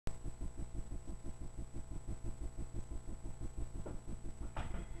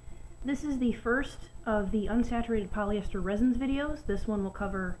This is the first of the unsaturated polyester resins videos. This one will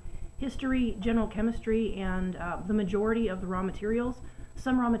cover history, general chemistry, and the majority of the raw materials.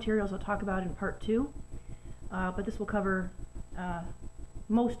 Some raw materials I'll talk about in part 2, but this will cover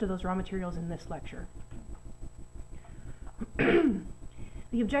most of those raw materials in this lecture.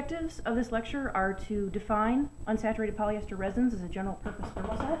 The objectives of this lecture are to define unsaturated polyester resins as a general purpose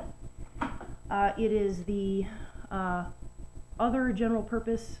thermoset. It is the other general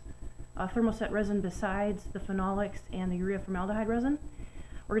purpose thermoset resin besides the phenolics and the urea formaldehyde resin.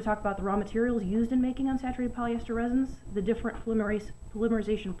 We're going to talk about the raw materials used in making unsaturated polyester resins, the different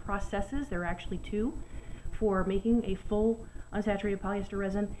polymerization processes, there are actually 2, for making a full unsaturated polyester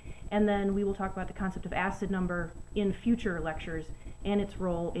resin, and then we will talk about the concept of acid number in future lectures and its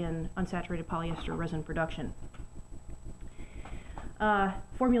role in unsaturated polyester resin production.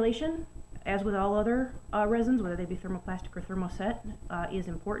 Formulation, as with all other resins, whether they be thermoplastic or thermoset, is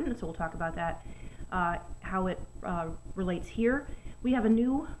important, so we'll talk about that, how it relates here. We have a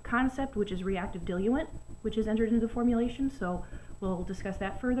new concept, which is reactive diluent, which is entered into the formulation, so we'll discuss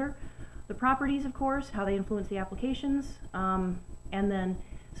that further. The properties, of course, how they influence the applications, and then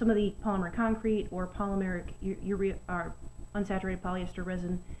some of the polymer concrete or polymeric urea or unsaturated polyester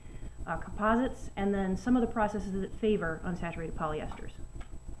resin composites, and then some of the processes that favor unsaturated polyesters.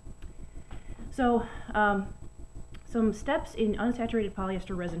 So, some steps in unsaturated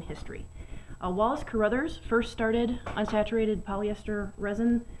polyester resin history. Wallace Carruthers first started unsaturated polyester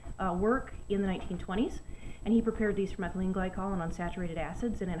resin work in the 1920s, and he prepared these from ethylene glycol and unsaturated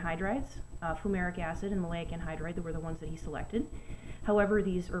acids and anhydrides. Fumaric acid and maleic anhydride were the ones that he selected. However,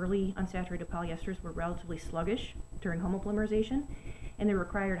 these early unsaturated polyesters were relatively sluggish during homopolymerization, and they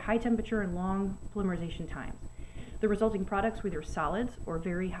required high temperature and long polymerization times. The resulting products were either solids or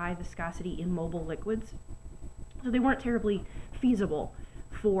very high viscosity immobile liquids, so they weren't terribly feasible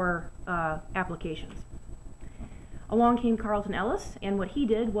for applications. Along came Carlton Ellis, and what he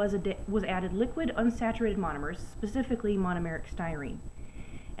did was added liquid unsaturated monomers, specifically monomeric styrene.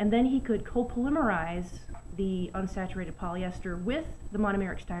 And then he could copolymerize the unsaturated polyester with the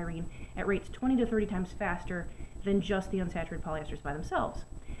monomeric styrene at rates 20 to 30 times faster than just the unsaturated polyesters by themselves.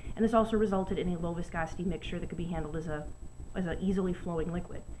 And this also resulted in a low viscosity mixture that could be handled as an easily flowing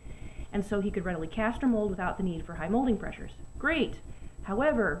liquid. And so he could readily cast or mold without the need for high molding pressures. Great!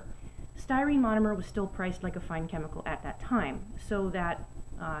 However, styrene monomer was still priced like a fine chemical at that time, so that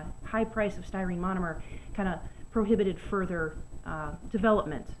high price of styrene monomer kind of prohibited further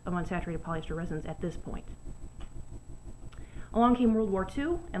development of unsaturated polyester resins at this point. Along came World War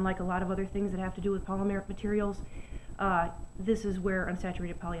II, and like a lot of other things that have to do with polymeric materials, this is where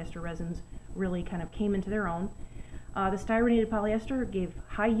unsaturated polyester resins really kind of came into their own. The styrenated polyester gave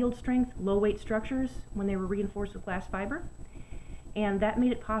high yield strength, low weight structures when they were reinforced with glass fiber, and that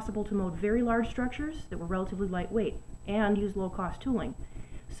made it possible to mold very large structures that were relatively lightweight and use low cost tooling.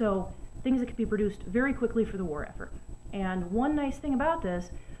 So things that could be produced very quickly for the war effort. And one nice thing about this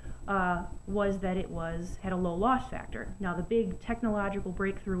was that it had a low loss factor. Now, the big technological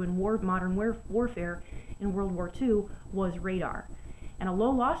breakthrough in modern warfare in World War II was radar. And a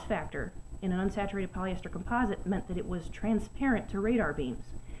low loss factor in an unsaturated polyester composite meant that it was transparent to radar beams.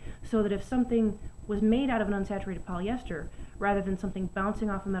 So that if something was made out of an unsaturated polyester, rather than something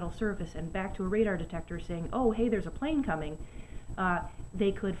bouncing off a metal surface and back to a radar detector saying, oh, hey, there's a plane coming,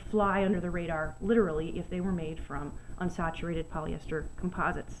 they could fly under the radar, literally, if they were made from unsaturated polyester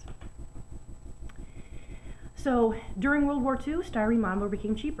composites. So during World War II, styrene monomer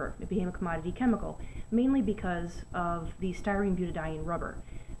became cheaper. It became a commodity chemical, mainly because of the styrene butadiene rubber.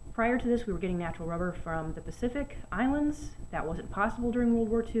 Prior to this, we were getting natural rubber from the Pacific Islands. That wasn't possible during World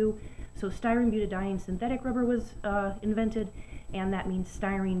War II, so styrene butadiene synthetic rubber was invented, and that means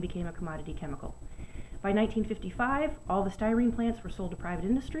styrene became a commodity chemical. By 1955, all the styrene plants were sold to private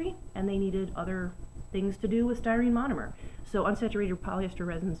industry, and they needed other things to do with styrene monomer. So unsaturated polyester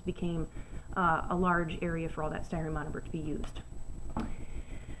resins became a large area for all that styrene monomer to be used.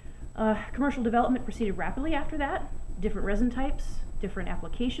 Commercial development proceeded rapidly after that. Different resin types, different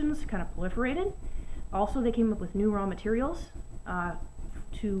applications kind of proliferated. Also, they came up with new raw materials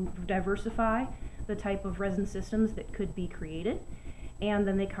to diversify the type of resin systems that could be created. And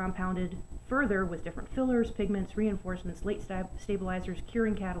then they compounded further with different fillers, pigments, reinforcements, late stabilizers,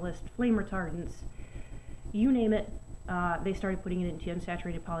 curing catalysts, flame retardants, you name it. They started putting it into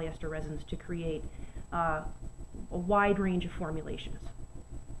unsaturated polyester resins to create a wide range of formulations.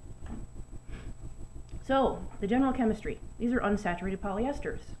 So, the general chemistry. These are unsaturated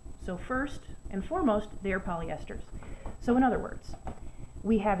polyesters. So first and foremost, they are polyesters. So in other words,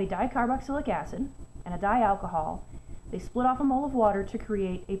 we have a dicarboxylic acid and a dialcohol They split off a mole of water to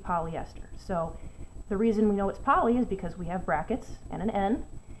create a polyester. So the reason we know it's poly is because we have brackets and an N,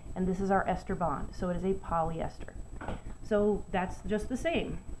 and this is our ester bond, so it is a polyester. So that's just the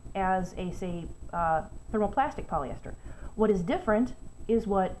same as a, say, thermoplastic polyester. What is different is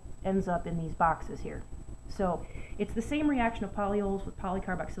what ends up in these boxes here. So it's the same reaction of polyols with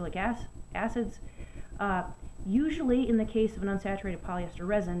polycarboxylic acids. Usually in the case of an unsaturated polyester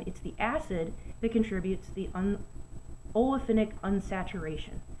resin, it's the acid that contributes the olefinic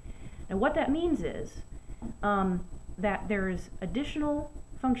unsaturation. Now what that means is that there is additional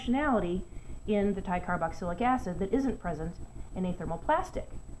functionality in the dicarboxylic acid that isn't present in a thermoplastic.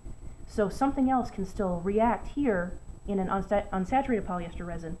 So something else can still react here in an unsaturated polyester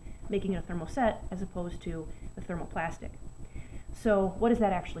resin, making it a thermoset as opposed to the thermoplastic. So what does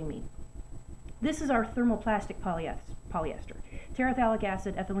that actually mean? This is our thermoplastic polyester. Terephthalic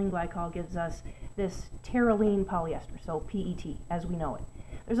acid, ethylene glycol gives us this terylene polyester, so PET as we know it.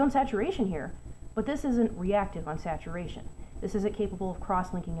 There's unsaturation here, but this isn't reactive unsaturation. This isn't capable of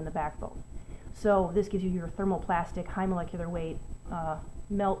cross-linking in the backbone. So this gives you your thermoplastic, high molecular weight,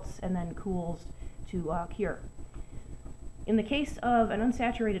 melts and then cools to cure. In the case of an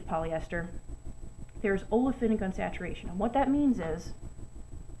unsaturated polyester, there's olefinic unsaturation. And what that means is,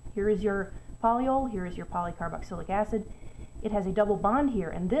 here is your polyol, here is your polycarboxylic acid. It has a double bond here,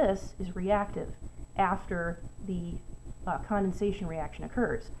 and this is reactive after the condensation reaction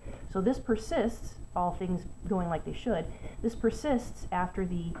occurs. So this persists, all things going like they should, this persists after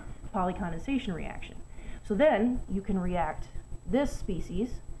the polycondensation reaction. So then you can react this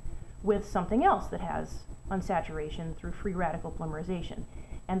species with something else that has unsaturation through free radical polymerization.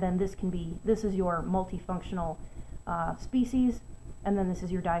 And then this is your multifunctional species, and then this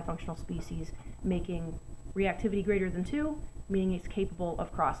is your difunctional species, making reactivity greater than 2, meaning it's capable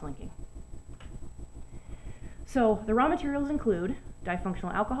of cross-linking. So the raw materials include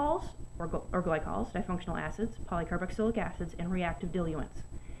difunctional alcohols, or glycols, difunctional acids, polycarboxylic acids, and reactive diluents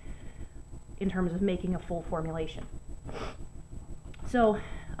in terms of making a full formulation. So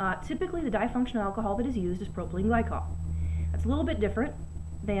typically the difunctional alcohol that is used is propylene glycol. That's a little bit different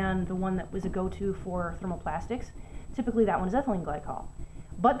than the one that was a go-to for thermoplastics. Typically that one is ethylene glycol.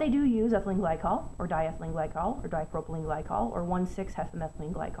 But they do use ethylene glycol, or diethylene glycol, or dipropylene glycol, or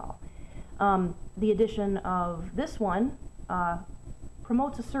 1,6-hexamethylene glycol. The addition of this one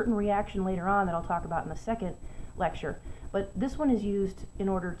promotes a certain reaction later on that I'll talk about in the second lecture. But this one is used in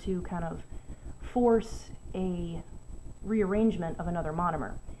order to kind of force a rearrangement of another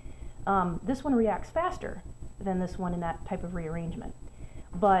monomer. This one reacts faster than this one in that type of rearrangement.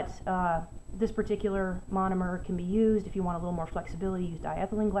 But this particular monomer can be used if you want a little more flexibility, use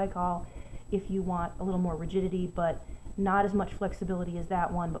diethylene glycol. If you want a little more rigidity, but not as much flexibility as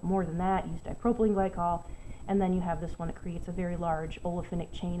that one, but more than that, use dipropylene glycol. And then you have this one that creates a very large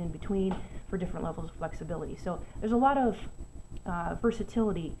olefinic chain in between for different levels of flexibility. So there's a lot of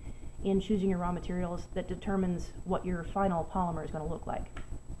versatility in choosing your raw materials that determines what your final polymer is going to look like.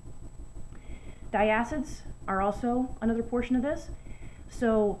 Diacids are also another portion of this.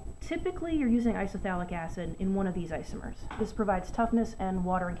 So typically you're using isophthalic acid in one of these isomers. This provides toughness and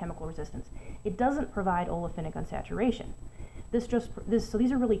water and chemical resistance. It doesn't provide olefinic unsaturation. So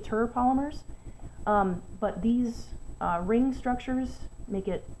these are really TER polymers, but these ring structures make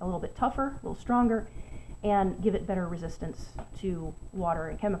it a little bit tougher, a little stronger, and give it better resistance to water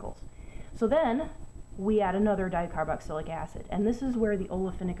and chemicals. So then we add another dicarboxylic acid, and this is where the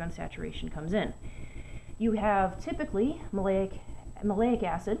olefinic unsaturation comes in. You have typically maleic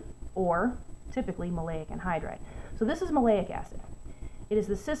acid, or typically maleic anhydride. So this is maleic acid. It is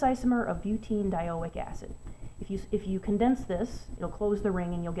the cis isomer of butene dioic acid. If you condense this, it'll close the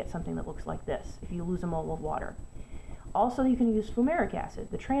ring and you'll get something that looks like this if you lose a mole of water. Also, you can use fumaric acid,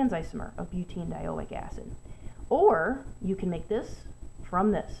 the trans isomer of butene dioic acid. Or you can make this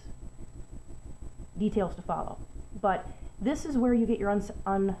from this. Details to follow. But this is where you get your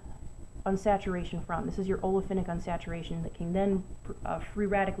unsaturation from. This is your olefinic unsaturation that can then free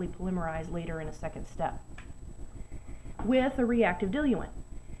radically polymerize later in a second step with a reactive diluent.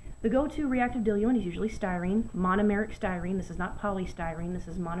 The go-to reactive diluent is usually styrene, monomeric styrene. This is not polystyrene, this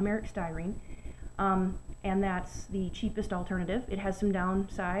is monomeric styrene. And that's the cheapest alternative. It has some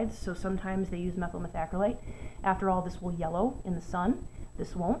downsides, so sometimes they use methyl methacrylate. After all, this will yellow in the sun.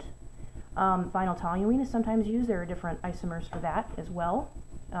 This won't. Vinyl toluene is sometimes used. There are different isomers for that as well.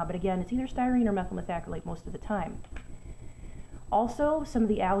 But again, it's either styrene or methyl methacrylate most of the time. Also, some of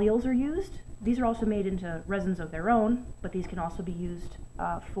the allyls are used. These are also made into resins of their own, but these can also be used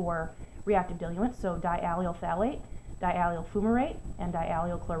for reactive diluents. So diallyl phthalate, diallyl fumarate, and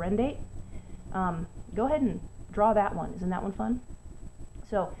diallyl chlorendate. Go ahead and draw that one. Isn't that one fun?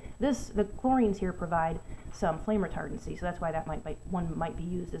 So the chlorines here provide some flame retardancy, so that's why that one might be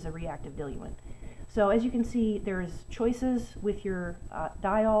used as a reactive diluent. So as you can see, there's choices with your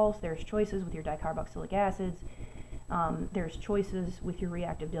diols, there's choices with your dicarboxylic acids, there's choices with your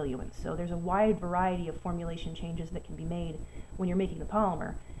reactive diluents. So there's a wide variety of formulation changes that can be made when you're making the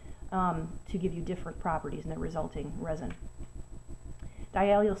polymer to give you different properties in the resulting resin.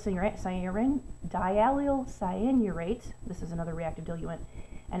 Diallyl cyanurate, this is another reactive diluent,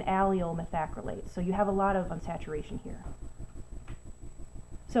 and allyl methacrylate. So you have a lot of unsaturation here.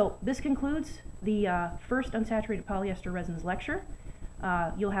 So this concludes the first unsaturated polyester resins lecture.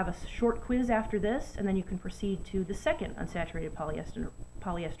 You'll have a short quiz after this, and then you can proceed to the second unsaturated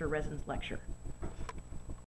polyester resins lecture.